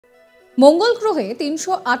মঙ্গল গ্রহে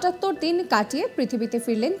 ৩৭৮ দিন কাটিয়ে পৃথিবীতে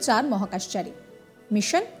ফিরলেন 4 মহাকাশচারী।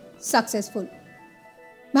 Mission successful.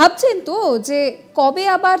 ভাবছেন তো যে কবে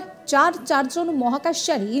আবার চারজন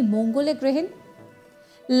মহাকাশচারী মঙ্গলে গ্রহেন?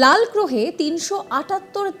 লাল গ্রহে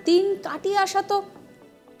 ৩৭৮ দিন কাটিয়ে আসা তো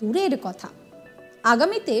দূরের কথা,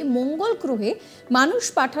 আগামীতে মঙ্গল গ্রহে মানুষ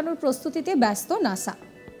পাঠানোর প্রস্তুতিতে ব্যস্ত নাসা।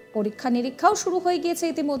 পরীক্ষা নিরীক্ষাও শুরু হয়ে গিয়েছে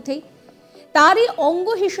ইতিমধ্যেই। তারই অঙ্গ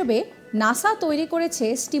হিসেবে নাসা তৈরি করেছে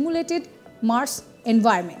স্টিমুলেটেড মার্স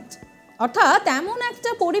এনভায়রনমেন্ট, অর্থাৎ এমন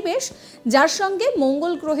একটা পরিবেশ যার সঙ্গে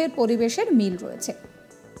মঙ্গল গ্রহের পরিবেশের মিল রয়েছে।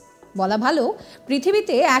 বলা ভালো,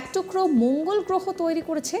 পৃথিবীতে এক টুকরো মঙ্গল গ্রহ তৈরি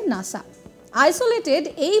করেছে নাসা। আইসোলেটেড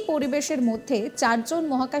এই পরিবেশের মধ্যে 4 জন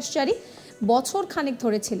মহাকাশচারী বছর খানেক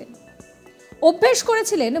ধরে ছিলেন, অভ্যেস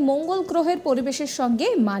করেছিলেন মঙ্গল গ্রহের পরিবেশের সঙ্গে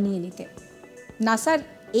মানিয়ে নিতে। নাসার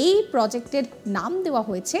এই প্রজেক্টের নাম দেওয়া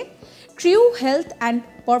হয়েছে crew health and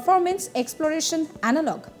performance exploration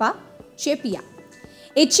analogue বা চেপিয়া।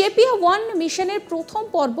 এই চেপিয়া 1 মিশনের প্রথম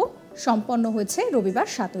পর্ব সম্পন্ন হয়েছে রবিবার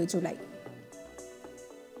 7 July.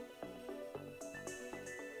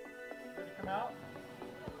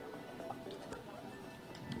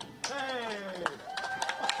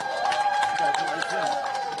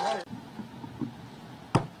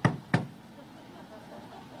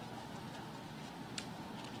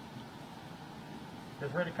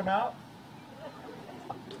 Guys ready to come out?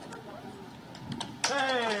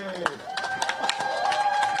 Hey!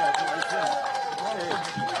 Congratulations.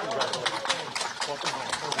 Welcome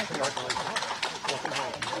home. Congratulations. Welcome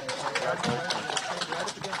home.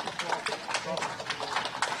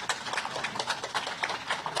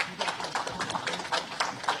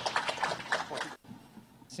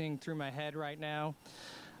 Seeing through my head right now.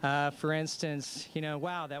 For instance,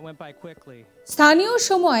 wow, that went by quickly. স্থানীয়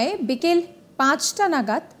সময়ে বিকেল 5টা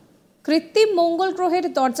নাগাদ কৃত্রিম মঙ্গল গ্রহের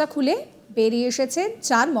দরজা খুলে বেরিয়ে এসেছেন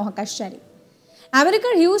 4 মহাকাশচারী।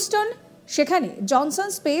 আমেরিকার হিউস্টন, সেখানে জনসন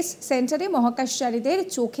স্পেস সেন্টারে মহাকাশচারীদের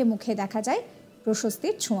চোখে মুখে দেখা যায়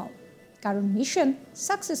প্রশস্তির ছোঁয়াও, কারণ মিশন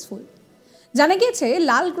সাকসেসফুল। জানা গিয়েছে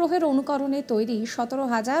লাল গ্রহের অনুকরণে তৈরি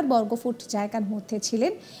 17,000 বর্গফুট জায়গার মধ্যে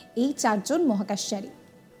ছিলেন এই 4 জন মহাকাশচারী।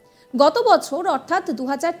 গত বছর অর্থাৎ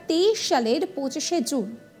 2023 সালের 25শে জুন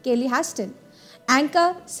কেলি হ্যাস্টন, অ্যাঙ্কা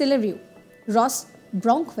সিলেরিউ, রস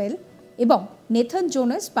ব্রঙ্কওয়েল এবং নেথন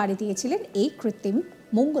জোনাস পাড়ি দিয়েছিলেন এই কৃত্রিম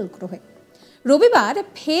মঙ্গল গ্রহে। রবিবার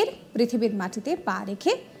ফের পৃথিবীর মাটিতে পা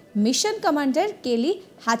রেখে মিশন কমান্ডার কেলি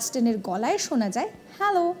হ্যাস্টনের গলায় শোনা যায়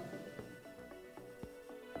hello.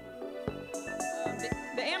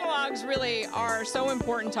 The analogs really are so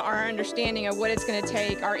important to our understanding of what it's going to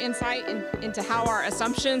take, our insight into how our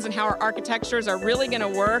assumptions and how our architectures are really going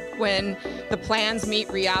to work when the plans meet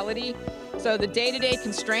reality. So the day-to-day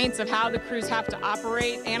constraints of how the crews have to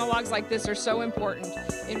operate, analogs like this are so important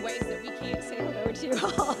in ways that we can't say hello to you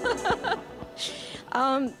all.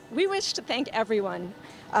 We wish to thank everyone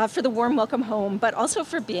for the warm welcome home, but also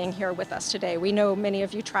for being here with us today. We know many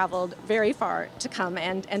of you traveled very far to come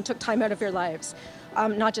and took time out of your lives,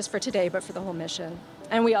 not just for today, but for the whole mission.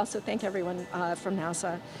 And we also thank everyone from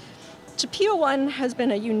NASA. CHAPEA 1 has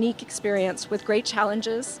been a unique experience with great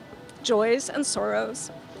challenges, joys and sorrows,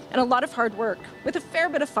 and a lot of hard work, with a fair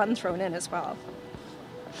bit of fun thrown in as well.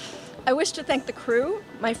 I wish to thank the crew,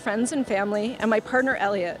 my friends and family, and my partner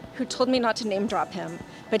Elliot, who told me not to name drop him,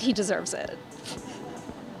 but he deserves it.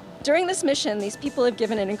 During this mission, these people have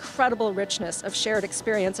given an incredible richness of shared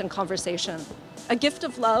experience and conversation, a gift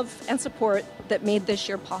of love and support that made this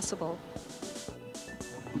year possible.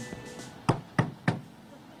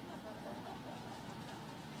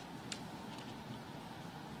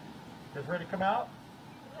 Guys ready to come out?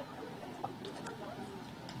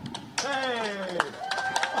 Hey!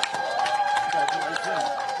 Congratulations.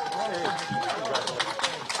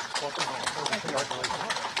 Welcome home.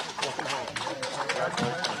 Congratulations. Welcome home.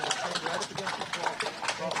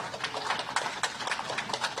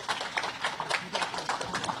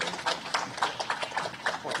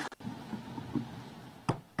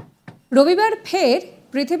 রবিবার ফের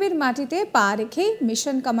পৃথিবীর মাটিতে পা রেখেই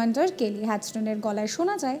mission commander কেলি হ্যাস্টনের গলায়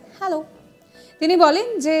শোনা যায় hello. তিনি বলেন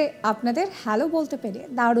যে আপনাদের হ্যালো বলতে পেরে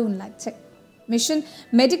দারুণ লাগছে। Mission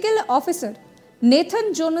medical officer Nathan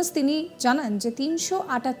Jonas তিনি জানান যে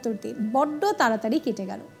 378 দিন বড্ড তাড়াতাড়ি কেটে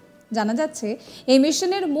গেল। জানা যাচ্ছে এই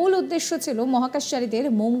মিশনের মূল উদ্দেশ্য ছিল মহাকাশচারীদের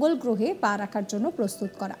মঙ্গল গ্রহে পা রাখার জন্য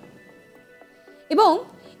প্রস্তুত করা, এবং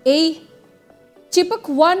এই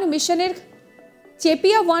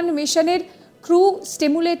চেপিয়া 1 মিশনের ক্রু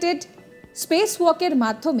স্টিমুলেটেড স্পেস ওয়াকের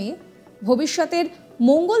মাধ্যমে ভবিষ্যতের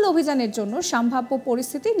মঙ্গল অভিযানের জন্য সম্ভাব্য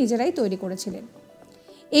পরিস্থিতি নিজেরাই তৈরি করেছিলেন।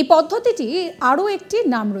 এই পদ্ধতিটি আরও একটি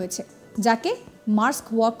নাম রয়েছে, যাকে মার্স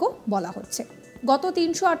ওয়াকও বলা হচ্ছে। গত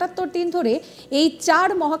 ৩৭৮ দিন ধরে এই 4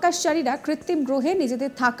 মহাকাশচারীরা কৃত্রিম গ্রহে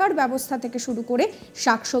নিজেদের থাকার ব্যবস্থা থেকে শুরু করে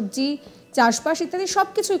শাকসবজি চাষবাস ইত্যাদি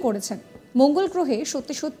সবকিছুই করেছেন। মঙ্গল গ্রহে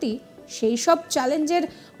সত্যি সত্যি সেই সব চ্যালেঞ্জের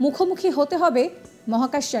মুখোমুখি হতে হবে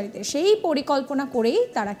মহাকাশচারীদের, সেই পরিকল্পনা করেই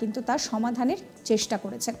তারা কিন্তু তার সমাধানের চেষ্টা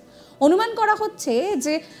করেছেন। অনুমান করা হচ্ছে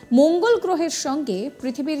যে মঙ্গল গ্রহের সঙ্গে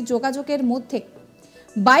পৃথিবীর যোগাযোগের মধ্যে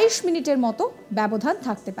 22 মিনিটের মতো ব্যবধান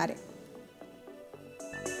থাকতে পারে।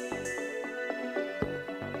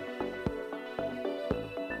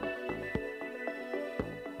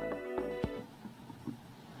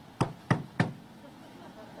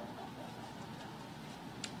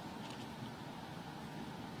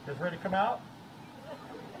 Guys ready to come out?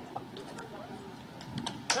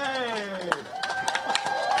 Hey!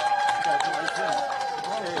 Congratulations.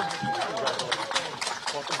 Hey.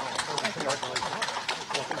 Welcome home. Congratulations.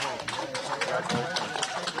 Welcome home.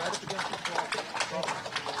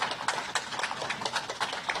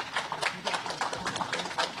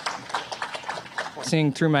 Seeing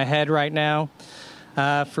through my head right now.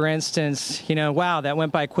 For instance, wow, that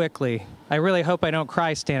went by quickly. I really hope I don't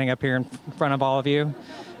cry standing up here in front of all of you.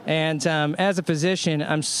 And as a physician,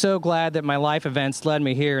 I'm so glad that my life events led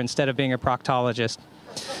me here instead of being a proctologist.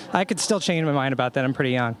 I could still change my mind about that. I'm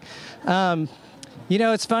pretty young.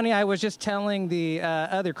 It's funny. I was just telling the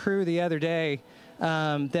other crew the other day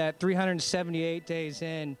that 378 days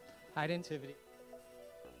in, I didn't.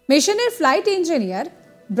 মিশনের flight engineer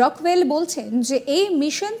ব্রকওয়েল বলছেন যে এই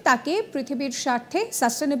mission তাকে পৃথিবীর স্বার্থে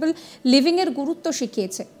sustainable living এর গুরুত্ব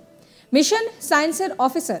শিখিয়েছে। মিশন সায়েন্সের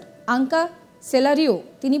অফিসার আঙ্কা সেলারিও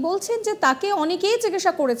তিনি বলছেন যে তাকে অনেকেই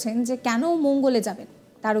জিজ্ঞাসা করেছেন যে কেন মঙ্গলে যাবেন।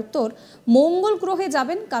 তার উত্তর, মঙ্গল গ্রহে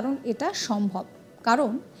যাবেন কারণ এটা সম্ভব,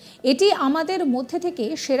 কারণ এটি আমাদের মধ্যে থেকে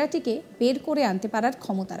সেরাটিকে বের করে আনতে পারার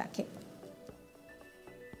ক্ষমতা রাখে।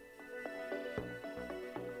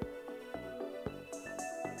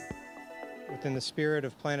 Within the spirit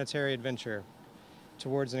of planetary adventure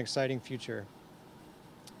towards an exciting future.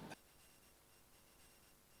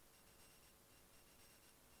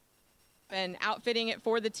 And outfitting it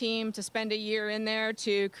for the team to spend a year in there,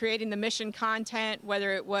 to creating the mission content, whether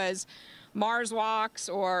it was Mars walks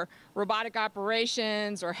or robotic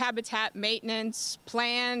operations or habitat maintenance,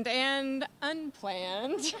 planned and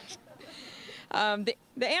unplanned.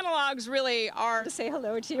 The analogs really are To say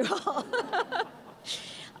hello to you all.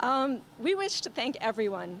 We wish to thank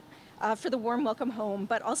everyone for the warm welcome home,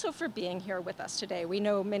 but also for being here with us today. We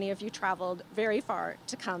know many of you traveled very far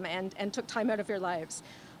to come and took time out of your lives,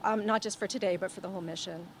 not just for today, but for the whole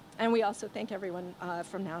mission. And we also thank everyone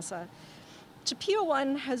from NASA. CHAPEA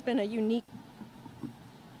 1 has been a unique...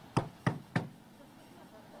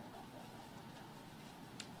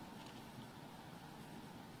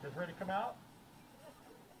 Guys ready to come out?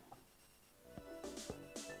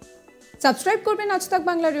 Subscribe করবেন আজ তাক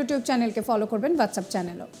বাংলার YouTube চ্যানেলকে, follow করবেন WhatsApp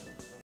চ্যানেলও।